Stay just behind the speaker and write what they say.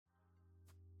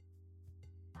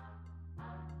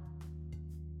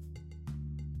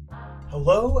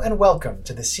Hello and welcome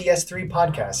to the CS3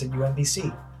 podcast at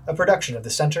UMBC, a production of the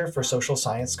Center for Social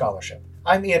Science Scholarship.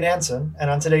 I'm Ian Anson, and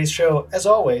on today's show, as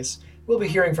always, we'll be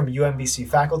hearing from UMBC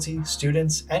faculty,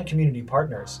 students, and community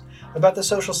partners about the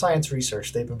social science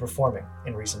research they've been performing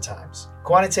in recent times.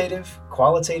 Quantitative,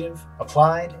 qualitative,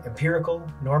 applied, empirical,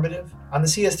 normative. On the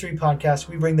CS3 podcast,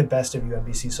 we bring the best of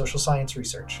UMBC social science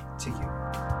research to you.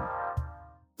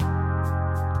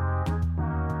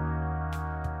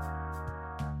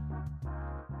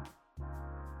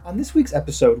 On this week's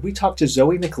episode, we talked to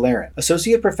Zoe McLaren,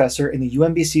 Associate Professor in the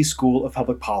UMBC School of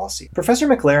Public Policy. Professor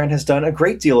McLaren has done a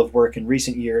great deal of work in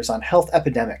recent years on health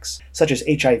epidemics, such as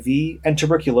HIV and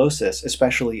tuberculosis,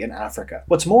 especially in Africa.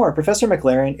 What's more, Professor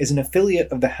McLaren is an affiliate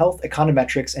of the Health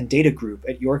Econometrics and Data Group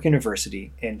at York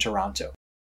University in Toronto.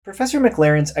 Professor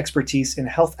McLaren's expertise in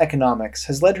health economics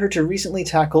has led her to recently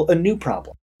tackle a new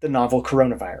problem: the novel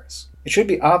coronavirus. It should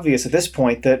be obvious at this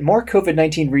point that more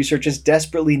COVID-19 research is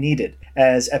desperately needed,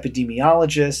 as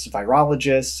epidemiologists,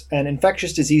 virologists, and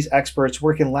infectious disease experts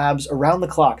work in labs around the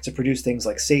clock to produce things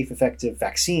like safe, effective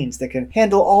vaccines that can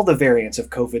handle all the variants of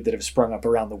COVID that have sprung up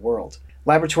around the world.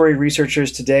 Laboratory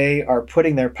researchers today are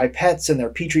putting their pipettes and their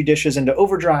petri dishes into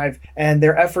overdrive, and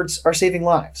their efforts are saving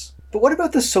lives. But what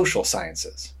about the social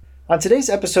sciences? On today's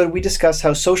episode, we discuss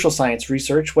how social science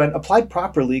research, when applied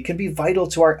properly, can be vital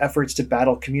to our efforts to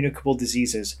battle communicable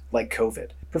diseases like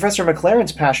COVID. Professor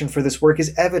McLaren's passion for this work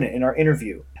is evident in our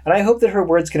interview, and I hope that her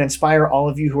words can inspire all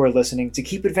of you who are listening to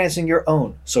keep advancing your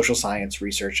own social science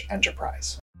research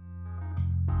enterprise.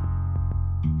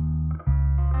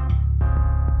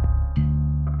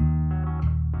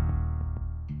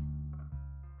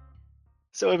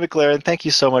 Zoe McLaren, thank you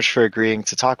so much for agreeing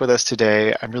to talk with us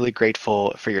today. I'm really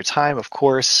grateful for your time, of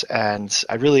course, and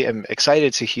I really am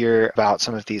excited to hear about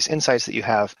some of these insights that you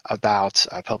have about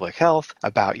public health,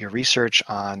 about your research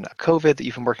on COVID that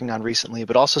you've been working on recently,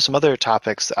 but also some other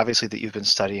topics, obviously, that you've been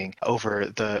studying over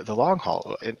the long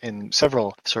haul in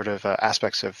several sort of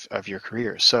aspects of your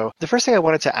career. So the first thing I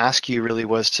wanted to ask you really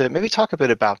was to maybe talk a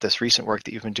bit about this recent work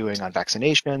that you've been doing on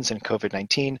vaccinations and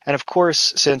COVID-19. And of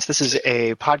course, since this is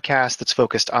a podcast that's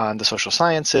focused on the social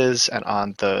sciences and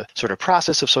on the sort of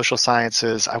process of social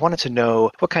sciences, I wanted to know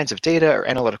what kinds of data or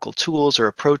analytical tools or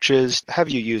approaches have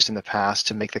you used in the past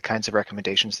to make the kinds of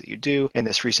recommendations that you do in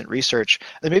this recent research,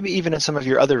 and maybe even in some of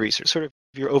your other research, sort of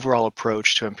your overall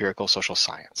approach to empirical social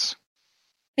science.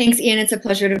 Thanks, Ian. It's a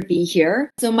pleasure to be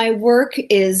here. So my work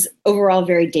is overall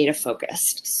very data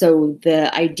focused. So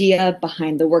the idea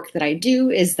behind the work that I do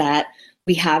is that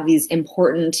we have these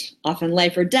important, often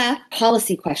life or death,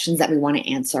 policy questions that we want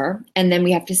to answer, and then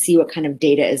we have to see what kind of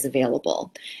data is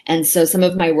available. And so some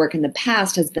of my work in the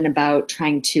past has been about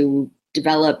trying to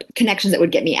develop connections that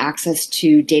would get me access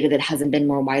to data that hasn't been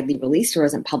more widely released or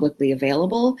isn't publicly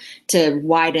available, to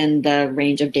widen the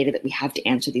range of data that we have to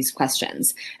answer these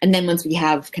questions. And then once we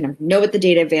have kind of know what the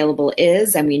data available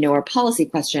is and we know our policy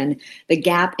question, the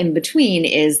gap in between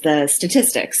is the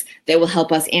statistics that will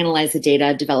help us analyze the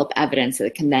data, develop evidence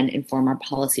that can then inform our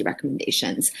policy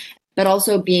recommendations. But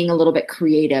also being a little bit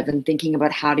creative and thinking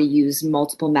about how to use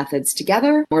multiple methods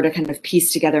together or to kind of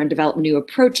piece together and develop new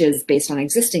approaches based on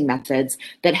existing methods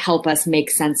that help us make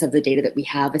sense of the data that we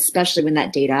have, especially when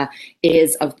that data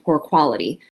is of poor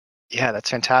quality. Yeah, that's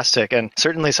fantastic. And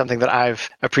certainly something that I've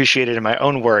appreciated in my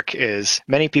own work is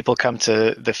many people come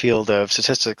to the field of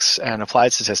statistics and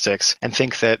applied statistics and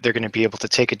think that they're going to be able to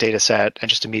take a data set and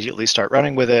just immediately start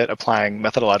running with it, applying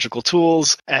methodological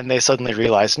tools. And they suddenly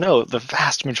realize, no, the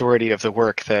vast majority of the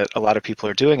work that a lot of people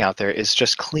are doing out there is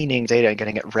just cleaning data and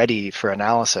getting it ready for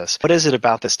analysis. What is it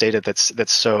about this data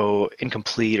that's so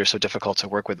incomplete or so difficult to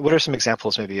work with? What are some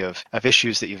examples maybe of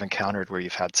issues that you've encountered where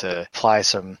you've had to apply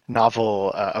some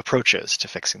novel approaches to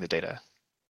fixing the data?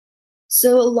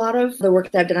 So a lot of the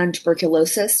work that I've done on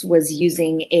tuberculosis was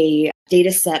using a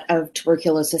data set of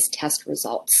tuberculosis test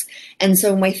results. And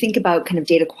so when I think about kind of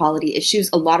data quality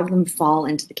issues, a lot of them fall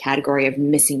into the category of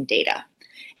missing data.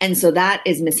 And so that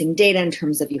is missing data in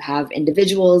terms of you have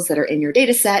individuals that are in your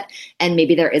data set, and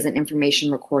maybe there isn't information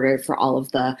recorded for all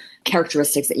of the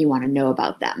characteristics that you want to know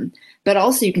about them. But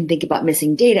also you can think about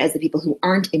missing data as the people who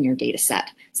aren't in your data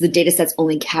set. So the data set's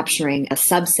only capturing a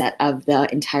subset of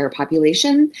the entire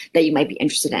population that you might be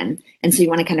interested in. And so you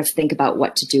want to kind of think about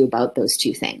what to do about those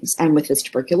two things. And with this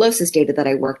tuberculosis data that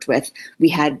I worked with, we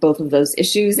had both of those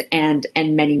issues and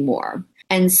many more.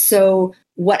 And so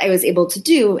what I was able to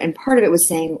do, and part of it was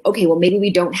saying, okay, well, maybe we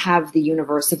don't have the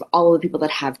universe of all of the people that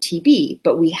have TB,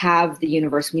 but we have the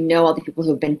universe, we know all the people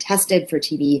who have been tested for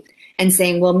TB, and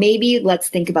saying, well, maybe let's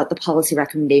think about the policy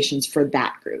recommendations for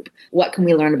that group. What can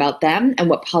we learn about them, and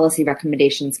what policy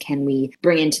recommendations can we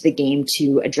bring into the game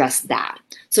to address that?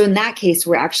 So in that case,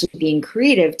 we're actually being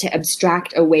creative to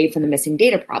abstract away from the missing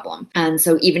data problem. And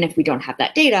so even if we don't have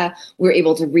that data, we're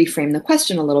able to reframe the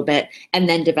question a little bit and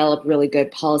then develop really good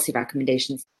policy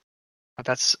recommendations.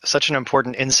 That's such an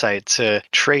important insight, to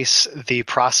trace the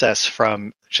process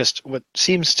from just what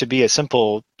seems to be a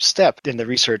simple step in the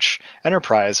research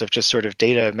enterprise of just sort of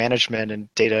data management and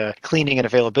data cleaning and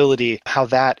availability, how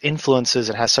that influences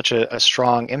and has such a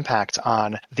strong impact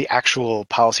on the actual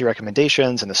policy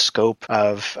recommendations and the scope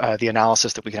of the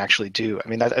analysis that we can actually do. I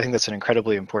mean, I think that's an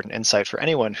incredibly important insight for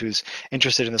anyone who's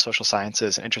interested in the social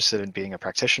sciences and interested in being a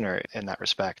practitioner in that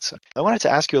respect. So I wanted to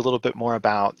ask you a little bit more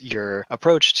about your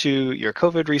approach to your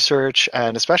COVID research,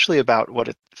 and especially about what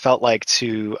it felt like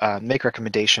to make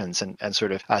recommendations and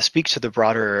sort of speak to the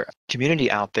broader community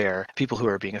out there, people who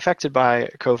are being affected by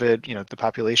COVID, the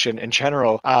population in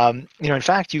general. In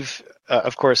fact, you've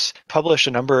of course, published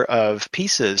a number of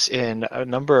pieces in a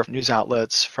number of news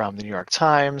outlets, from the New York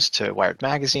Times to Wired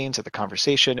Magazine to The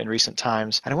Conversation in recent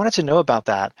times. And I wanted to know about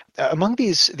that. Among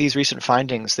these recent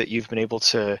findings that you've been able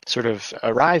to sort of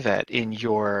arrive at in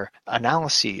your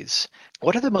analyses,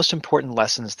 what are the most important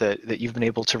lessons that you've been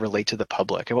able to relate to the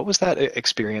public? And what was that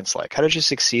experience like? How did you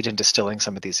succeed in distilling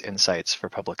some of these insights for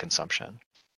public consumption?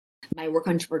 My work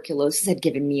on tuberculosis had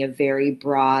given me a very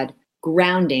broad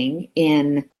grounding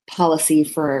in policy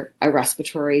for a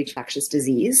respiratory infectious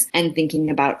disease and thinking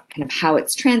about kind of how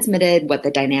it's transmitted, what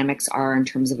the dynamics are in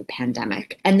terms of a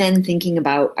pandemic. And then thinking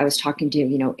about, I was talking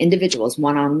to, individuals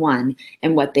one-on-one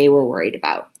and what they were worried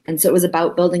about. And so it was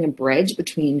about building a bridge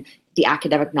between the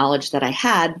academic knowledge that I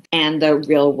had and the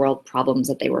real world problems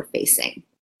that they were facing.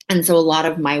 And so a lot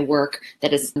of my work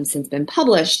that has since been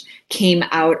published came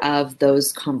out of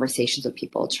those conversations with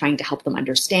people, trying to help them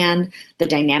understand the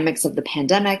dynamics of the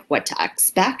pandemic, what to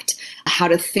expect, how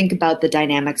to think about the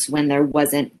dynamics when there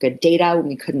wasn't good data, when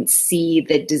we couldn't see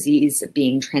the disease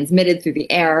being transmitted through the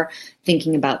air,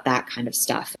 thinking about that kind of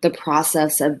stuff. The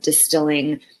process of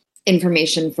distilling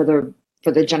information for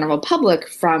the general public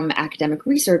from academic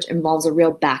research involves a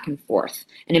real back and forth,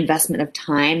 an investment of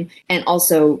time, and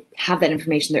also have that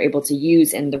information they're able to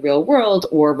use in the real world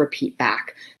or repeat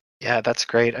back. Yeah, that's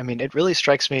great. I mean, it really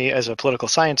strikes me as a political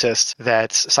scientist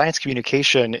that science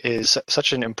communication is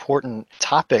such an important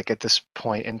topic at this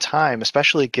point in time,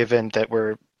 especially given that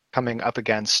we're coming up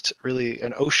against really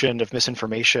an ocean of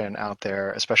misinformation out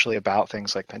there, especially about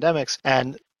things like pandemics.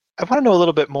 And I want to know a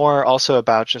little bit more also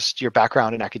about just your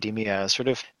background in academia. Sort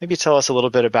of maybe tell us a little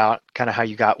bit about kind of how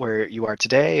you got where you are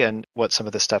today and what some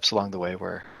of the steps along the way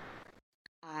were.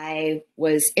 I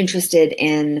was interested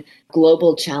in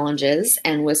global challenges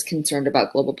and was concerned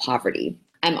about global poverty.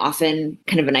 I'm often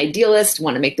kind of an idealist,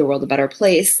 want to make the world a better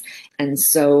place. And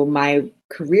so my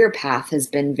career path has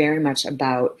been very much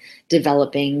about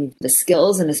developing the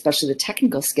skills, and especially the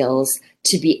technical skills,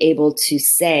 to be able to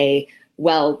say,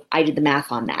 well, I did the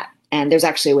math on that, and there's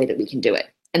actually a way that we can do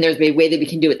it. And there's a way that we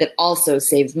can do it that also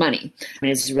saves money. I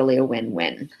mean, it's really a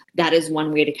win-win. That is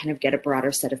one way to kind of get a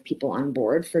broader set of people on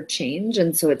board for change.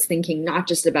 And so it's thinking not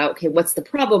just about, okay, what's the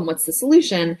problem? What's the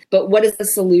solution? But what is the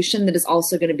solution that is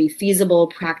also going to be feasible,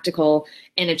 practical,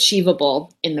 and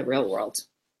achievable in the real world?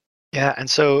 Yeah, and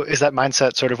so is that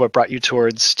mindset sort of what brought you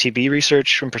towards TB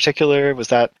research in particular? Was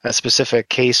that a specific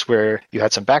case where you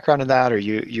had some background in that, or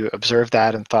you observed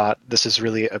that and thought, this is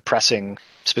really a pressing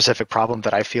specific problem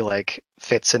that I feel like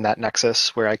fits in that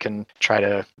nexus where I can try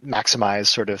to maximize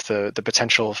sort of the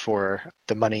potential for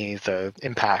the money, the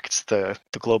impact, the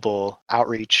global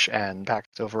outreach and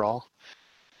impact overall?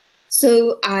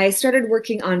 So I started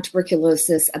working on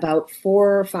tuberculosis about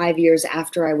 4 or 5 years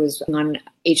after I was on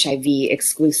HIV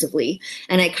exclusively.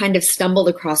 And I kind of stumbled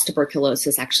across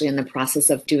tuberculosis actually in the process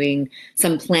of doing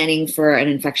some planning for an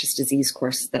infectious disease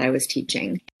course that I was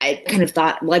teaching. I kind of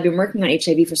thought, well, I've been working on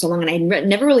HIV for so long, and I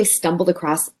never really stumbled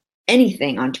across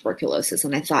anything on tuberculosis.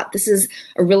 And I thought, this is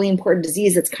a really important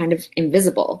disease that's kind of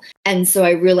invisible. And so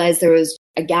I realized there was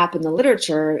a gap in the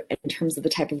literature in terms of the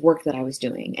type of work that I was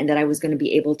doing, and that I was going to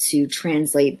be able to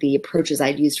translate the approaches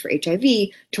I'd used for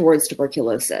HIV towards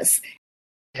tuberculosis.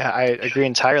 Yeah, I agree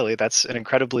entirely. That's an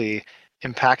incredibly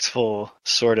impactful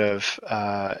sort of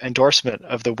endorsement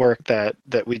of the work that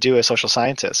we do as social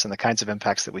scientists and the kinds of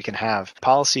impacts that we can have.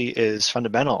 Policy is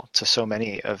fundamental to so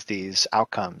many of these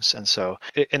outcomes. And so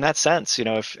in that sense,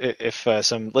 if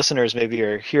some listeners maybe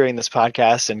are hearing this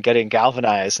podcast and getting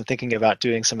galvanized and thinking about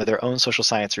doing some of their own social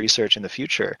science research in the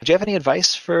future, do you have any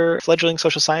advice for fledgling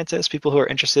social scientists, people who are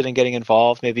interested in getting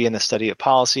involved maybe in the study of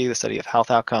policy, the study of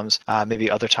health outcomes, maybe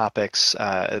other topics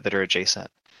that are adjacent?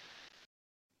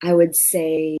 I would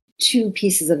say 2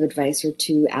 pieces of advice or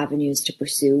 2 avenues to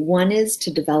pursue. One is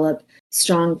to develop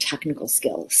strong technical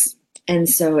skills. And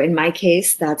so in my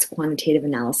case, that's quantitative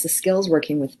analysis skills,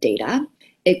 working with data.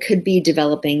 It could be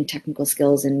developing technical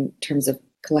skills in terms of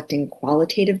collecting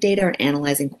qualitative data or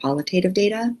analyzing qualitative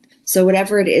data. So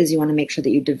whatever it is, you want to make sure that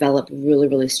you develop really,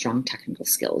 really strong technical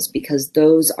skills, because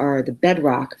those are the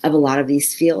bedrock of a lot of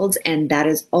these fields. And that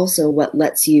is also what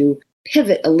lets you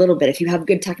pivot a little bit. If you have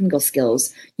good technical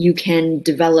skills, you can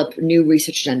develop new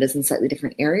research agendas in slightly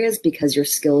different areas because your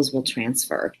skills will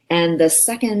transfer. And the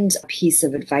second piece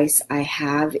of advice I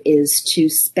have is to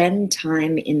spend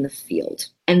time in the field.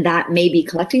 And that may be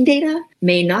collecting data,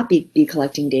 may not be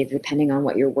collecting data, depending on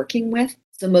what you're working with.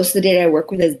 So most of the data I work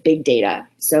with is big data.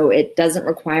 So it doesn't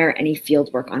require any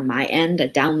field work on my end. I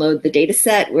download the data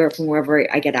set from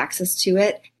wherever I get access to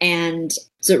it. And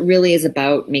so it really is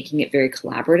about making it very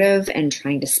collaborative and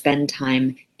trying to spend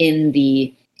time in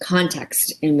the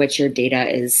context in which your data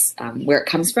is, where it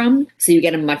comes from. So you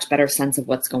get a much better sense of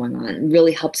what's going on. It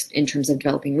really helps in terms of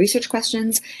developing research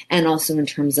questions and also in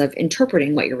terms of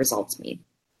interpreting what your results mean.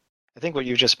 I think what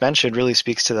you just mentioned really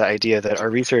speaks to the idea that our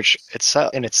research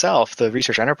itself, the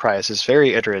research enterprise, is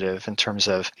very iterative in terms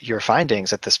of your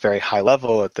findings at this very high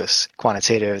level, at this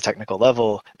quantitative, technical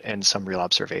level, and some real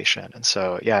observation. And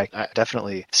so, yeah, I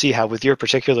definitely see how with your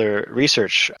particular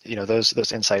research,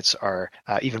 those insights are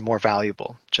even more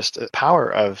valuable. Just the power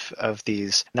of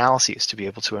these analyses to be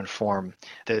able to inform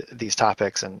these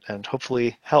topics and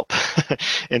hopefully help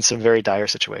in some very dire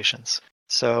situations.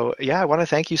 So, yeah, I want to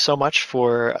thank you so much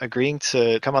for agreeing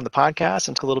to come on the podcast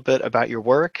and talk a little bit about your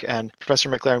work. And Professor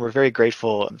McLaren, we're very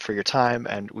grateful for your time,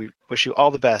 and we wish you all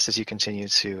the best as you continue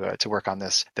to work on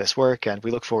this work. And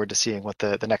we look forward to seeing what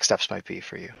the next steps might be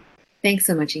for you. Thanks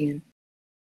so much, Ian.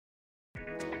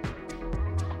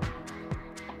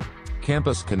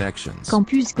 Campus Connections.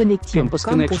 Campus Connection. Campus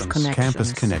Connections.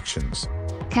 Campus Connections.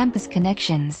 Campus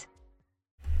Connections.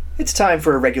 It's time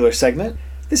for a regular segment.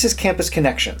 This is Campus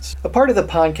Connections, a part of the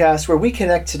podcast where we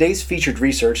connect today's featured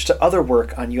research to other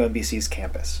work on UMBC's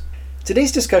campus.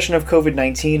 Today's discussion of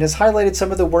COVID-19 has highlighted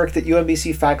some of the work that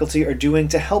UMBC faculty are doing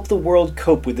to help the world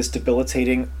cope with this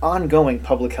debilitating, ongoing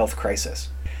public health crisis.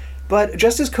 But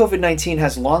just as COVID-19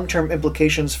 has long-term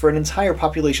implications for an entire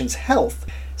population's health,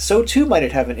 so too might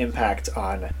it have an impact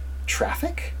on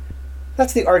traffic?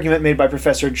 That's the argument made by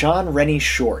Professor John Rennie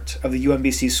Short of the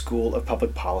UMBC School of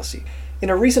Public Policy. In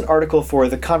a recent article for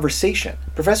The Conversation,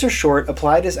 Professor Short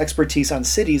applied his expertise on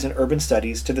cities and urban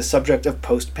studies to the subject of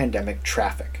post-pandemic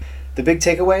traffic. The big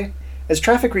takeaway? As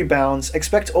traffic rebounds,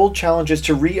 expect old challenges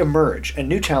to re-emerge and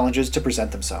new challenges to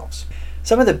present themselves.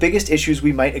 Some of the biggest issues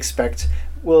we might expect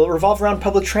will revolve around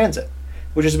public transit,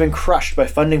 which has been crushed by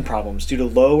funding problems due to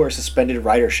low or suspended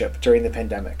ridership during the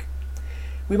pandemic.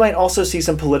 We might also see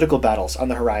some political battles on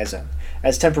the horizon,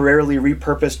 as temporarily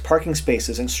repurposed parking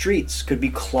spaces and streets could be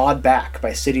clawed back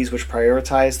by cities which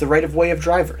prioritize the right-of-way of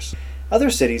drivers. Other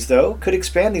cities, though, could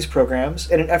expand these programs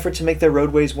in an effort to make their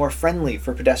roadways more friendly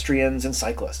for pedestrians and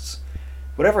cyclists.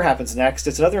 Whatever happens next,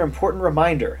 it's another important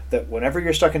reminder that whenever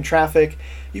you're stuck in traffic,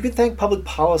 you can thank public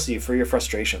policy for your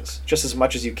frustrations, just as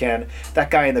much as you can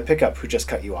that guy in the pickup who just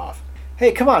cut you off.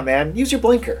 Hey, come on, man, use your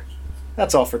blinker.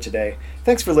 That's all for today.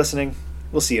 Thanks for listening.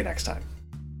 We'll see you next time.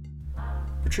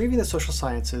 Retrieving the Social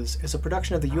Sciences is a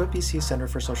production of the UMBC Center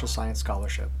for Social Science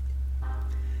Scholarship.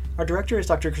 Our director is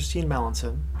Dr. Christine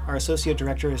Mallinson, our associate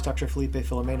director is Dr. Felipe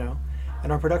Filomeno,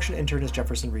 and our production intern is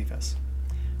Jefferson Rivas.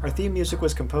 Our theme music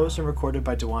was composed and recorded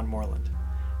by Dewan Moreland.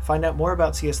 Find out more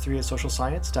about CS3 at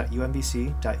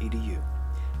socialscience.umbc.edu.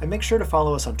 And make sure to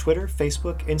follow us on Twitter,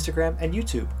 Facebook, Instagram, and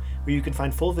YouTube, where you can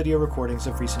find full video recordings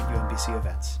of recent UMBC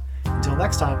events. Until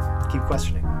next time, keep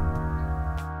questioning.